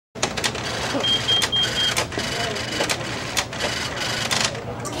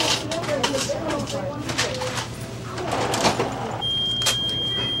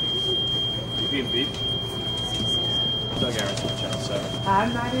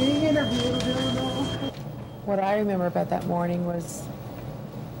being interviewed. What I remember about that morning was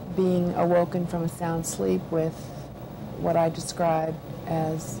being awoken from a sound sleep with what I described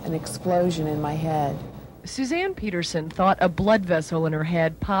as an explosion in my head. Suzanne Peterson thought a blood vessel in her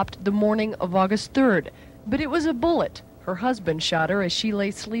head popped the morning of August 3rd, but it was a bullet. Her husband shot her as she lay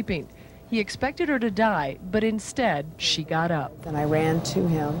sleeping. He expected her to die, but instead she got up. Then I ran to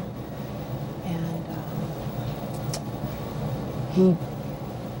him, and he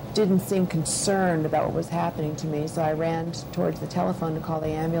didn't seem concerned about what was happening to me, so I ran towards the telephone to call the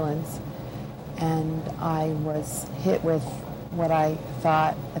ambulance, and I was hit with what I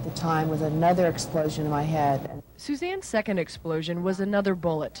thought at the time was another explosion in my head. Suzanne's second explosion was another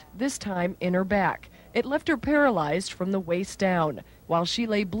bullet, this time in her back. It left her paralyzed from the waist down. While she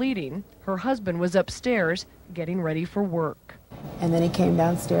lay bleeding, her husband was upstairs getting ready for work. And then he came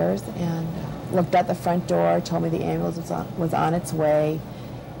downstairs and looked at the front door, told me the ambulance was on its way,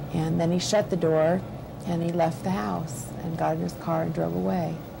 and then he shut the door and he left the house and got in his car and drove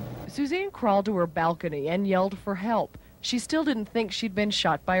away. Suzanne crawled to her balcony and yelled for help. She still didn't think she'd been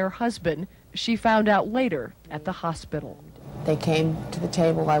shot by her husband. She found out later at the hospital. They came to the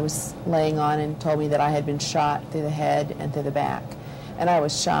table I was laying on and told me that I had been shot through the head and through the back. And I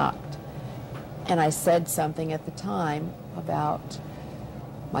was shocked. And I said something at the time about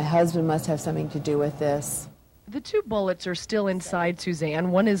my husband must have something to do with this. The two bullets are still inside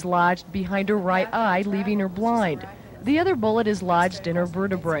Suzanne. One is lodged behind her right eye, leaving her blind. The other bullet is lodged in her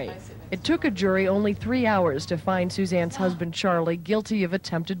vertebrae. It took a jury only 3 hours to find Suzanne's husband, Charlie, guilty of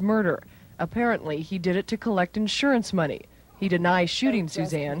attempted murder. Apparently, he did it to collect insurance money. He denies shooting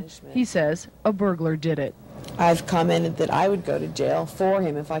Suzanne. He says a burglar did it. I've commented that I would go to jail for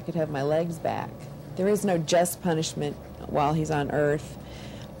him if I could have my legs back. There is no just punishment while he's on earth.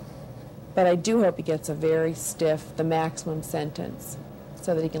 But I do hope he gets a very stiff, the maximum sentence,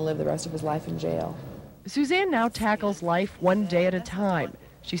 so that he can live the rest of his life in jail. Suzanne now tackles life one day at a time.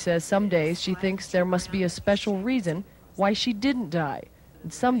 She says some days she thinks there must be a special reason why she didn't die.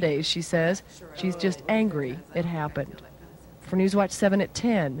 And some days, she says, she's just angry it happened. For Newswatch 7 at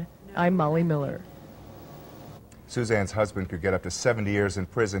 10, I'm Molly Miller. Suzanne's husband could get up to 70 years in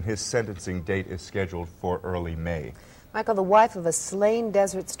prison. His sentencing date is scheduled for early May. Michael, the wife of a slain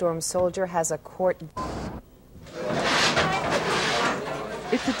Desert Storm soldier has a court.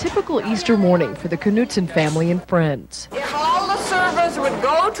 It's a typical Easter morning for the Knutson family and friends. If all the servers would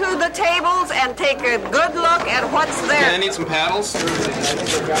go to the tables and take a good look at what's there. I need some paddles.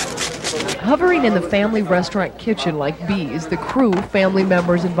 Hovering in the family restaurant kitchen like bees, the crew, family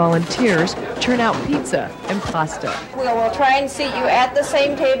members, and volunteers churn out pizza and pasta. We'll try and seat you at the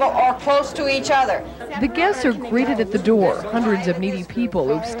same table or close to each other. The guests are greeted at the door, hundreds of needy people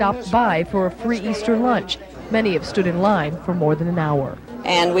who've stopped by for a free Easter lunch. Many have stood in line for more than an hour.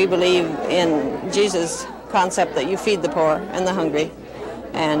 And we believe in Jesus' concept that you feed the poor and the hungry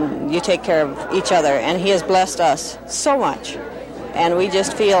and you take care of each other. And he has blessed us so much. And we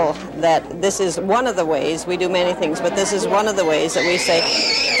just feel that this is one of the ways, we do many things, but this is one of the ways that we say,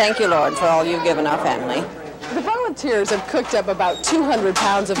 thank you, Lord, for all you've given our family. The volunteers have cooked up about 200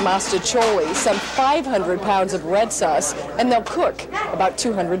 pounds of mostaccioli, some 500 pounds of red sauce, and they'll cook about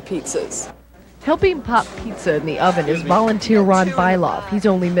 200 pizzas. Helping pop pizza in the oven is volunteer Ron Byloff. He's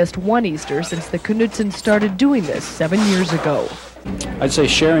only missed one Easter since the Knutsons started doing this 7 years ago. I'd say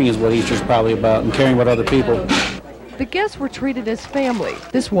sharing is what Easter's probably about, and caring about other people. The guests were treated as family.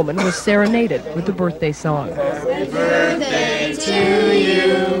 This woman was serenaded with the birthday song. Happy birthday to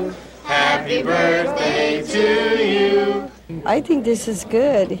you. Happy birthday to you. I think this is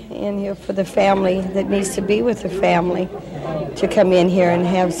good in here for the family that needs to be with the family to come in here and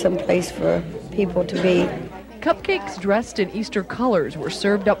have some place for people to be. Cupcakes dressed in Easter colors were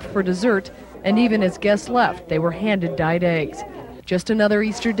served up for dessert, and even as guests left, they were handed dyed eggs. Just another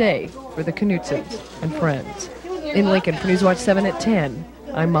Easter day for the Knutsons and friends. In Lincoln, for Newswatch 7 at 10,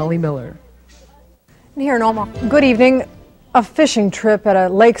 I'm Molly Miller. Here in Omaha. Good evening. A fishing trip at a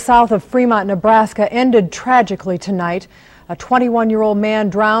lake south of Fremont, Nebraska ended tragically tonight. A 21-year-old man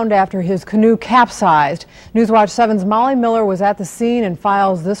drowned after his canoe capsized. Newswatch 7's Molly Miller was at the scene and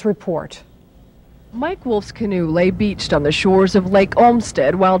files this report. Mike Wolf's canoe lay beached on the shores of Lake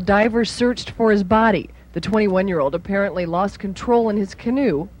Olmsted while divers searched for his body. The 21-year-old apparently lost control in his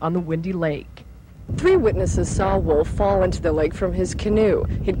canoe on the windy lake. 3 witnesses saw Wolf fall into the lake from his canoe.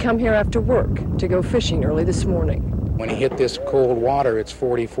 He'd come here after work to go fishing early this morning. When he hit this cold water, it's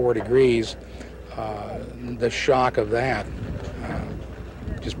 44 degrees. The shock of that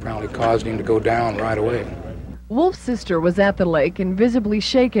just probably caused him to go down right away. Wolf's sister was at the lake and visibly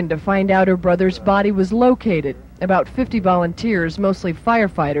shaken to find out her brother's body was located. About 50 volunteers, mostly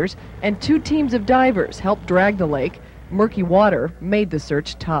firefighters, and 2 teams of divers helped drag the lake. Murky water made the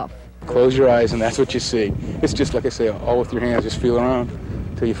search tough. Close your eyes and that's what you see. It's just like I say, all with your hands, just feel around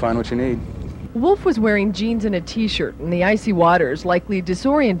until you find what you need. Wolf was wearing jeans and a t-shirt, and the icy waters likely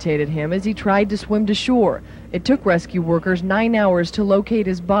disorientated him as he tried to swim to shore. It took rescue workers 9 hours to locate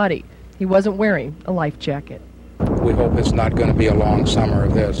his body. He wasn't wearing a life jacket. We hope it's not going to be a long summer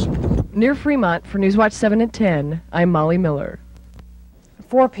of this. Near Fremont, for Newswatch 7 at 10, I'm Molly Miller.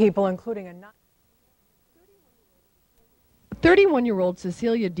 4 people, including a 31-year-old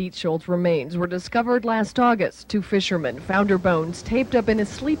Cecilia Dietscholt's remains were discovered last August. 2 fishermen found her bones taped up in a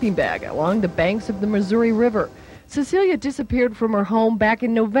sleeping bag along the banks of the Missouri River. Cecilia disappeared from her home back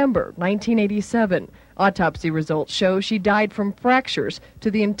in November 1987. Autopsy results show she died from fractures to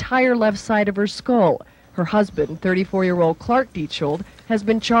the entire left side of her skull. Her husband, 34-year-old Clark Dietscholt, has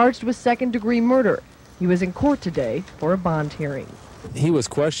been charged with second-degree murder. He was in court today for a bond hearing. He was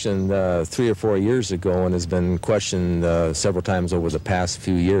questioned 3 or 4 years ago and has been questioned several times over the past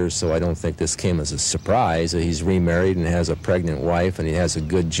few years, so I don't think this came as a surprise. He's remarried and has a pregnant wife, and he has a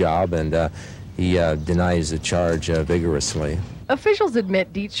good job, and he denies the charge vigorously. Officials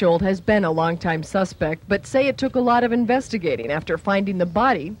admit Dietscholt has been a longtime suspect, but say it took a lot of investigating after finding the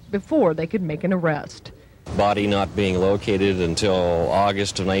body before they could make an arrest. Body not being located until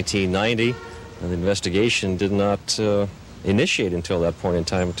August of 1990, and the investigation did not initiate until that point in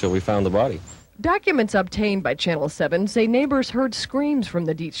time, until we found the body. Documents obtained by Channel 7 say neighbors heard screams from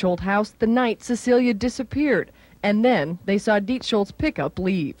the Dietscholt house the night Cecilia disappeared, and then they saw Dietscholt's pickup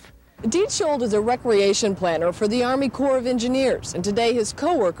leave. Dietscholt is a recreation planner for the Army Corps of Engineers, and today his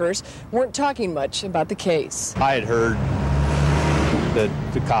co-workers weren't talking much about the case. I had heard that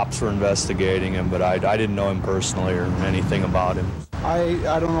the cops were investigating him, but I didn't know him personally or anything about him. I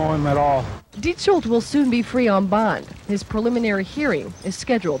don't know him at all. Dietscholt will soon be free on bond. His preliminary hearing is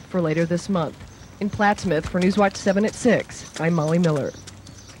scheduled for later this month. In Plattsmouth, for Newswatch 7 at 6, I'm Molly Miller.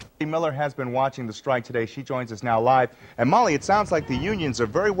 Miller has been watching the strike today. She joins us now live. And Molly, it sounds like the unions are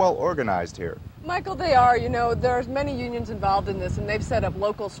very well organized here. Michael, they are. You know, there's many unions involved in this, and they've set up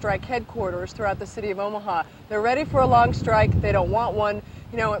local strike headquarters throughout the city of Omaha. They're ready for a long strike. They don't want one.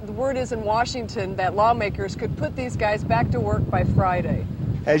 You know, the word is in Washington that lawmakers could put these guys back to work by Friday.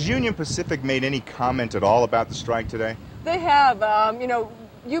 Has Union Pacific made any comment at all about the strike today? They have. You know,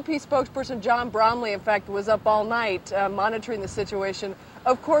 UP spokesperson John Bromley, in fact, was up all night monitoring the situation.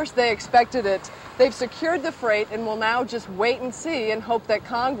 Of course, they expected it. They've secured the freight and will now just wait and see and hope that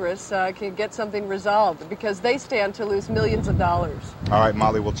Congress can get something resolved, because they stand to lose millions of dollars. All right,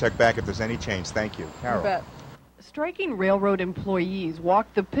 Molly, we'll check back if there's any change. Thank you. Carol. You bet. Striking railroad employees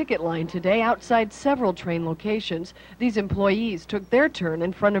walked the picket line today outside several train locations. These employees took their turn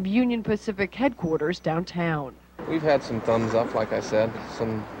in front of Union Pacific headquarters downtown. We've had some thumbs up, like I said,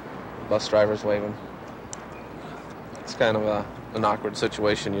 some bus drivers waving. It's kind of an awkward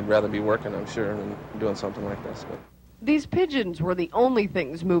situation. You'd rather be working, I'm sure, than doing something like this. But these pigeons were the only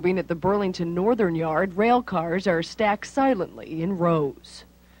things moving at the Burlington Northern Yard. Rail cars are stacked silently in rows.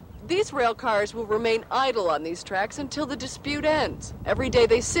 These rail cars will remain idle on these tracks until the dispute ends. Every day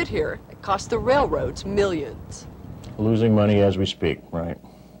they sit here, it costs the railroads millions. Losing money as we speak, right?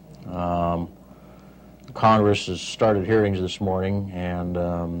 Congress has started hearings this morning, and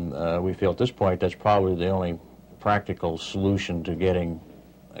we feel at this point that's probably the only practical solution to getting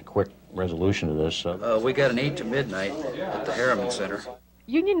a quick resolution to this. We got an 8 to midnight at the Harriman Center.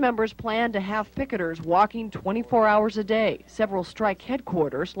 Union members plan to have picketers walking 24 hours a day. Several strike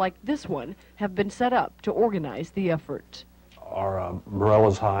headquarters, like this one, have been set up to organize the effort. Our morale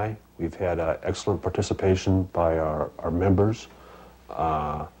is high. We've had excellent participation by our members.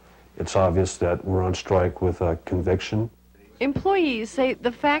 It's obvious that we're on strike with conviction. Employees say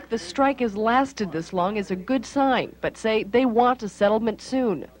the fact the strike has lasted this long is a good sign, but say they want a settlement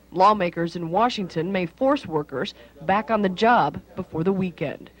soon. Lawmakers in Washington may force workers back on the job before the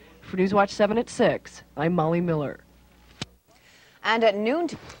weekend. For Newswatch 7 at 6, I'm Molly Miller. And at noon,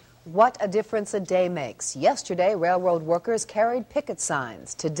 what a difference a day makes. Yesterday, railroad workers carried picket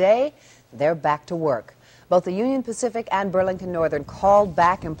signs. Today, they're back to work. Both the Union Pacific and Burlington Northern called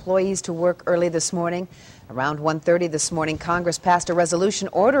back employees to work early this morning. Around 1:30 this morning, Congress passed a resolution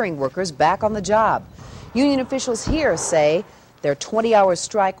ordering workers back on the job. Union officials here say their 20-hour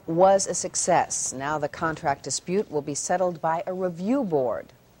strike was a success. Now the contract dispute will be settled by a review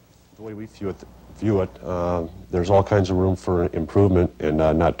board. The way we view it, there's all kinds of room for improvement and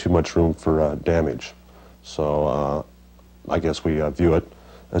not too much room for damage. So I guess we view it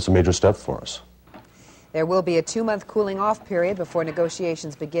as a major step for us. There will be a 2-month cooling off period before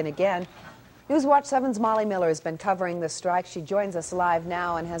negotiations begin again. Newswatch 7's Molly Miller has been covering the strike. She joins us live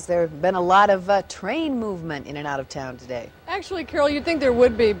now. And has there been a lot of train movement in and out of town today? Actually, Carol, you'd think there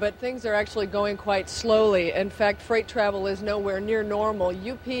would be, but things are actually going quite slowly. In fact, freight travel is nowhere near normal.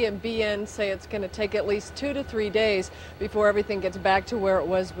 UP and BN say it's going to take at least 2 to 3 days before everything gets back to where it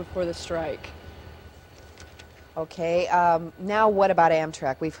was before the strike. Okay, now what about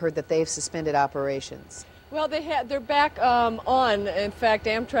Amtrak? We've heard that they've suspended operations. Well, they're back on. In fact,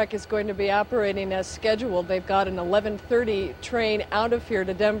 Amtrak is going to be operating as scheduled. They've got an 11:30 train out of here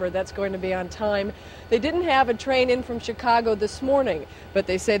to Denver. That's going to be on time. They didn't have a train in from Chicago this morning, but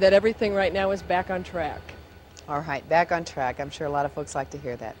they say that everything right now is back on track. All right, back on track. I'm sure a lot of folks like to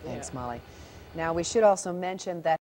hear that. Thanks, Molly. Now, we should also mention that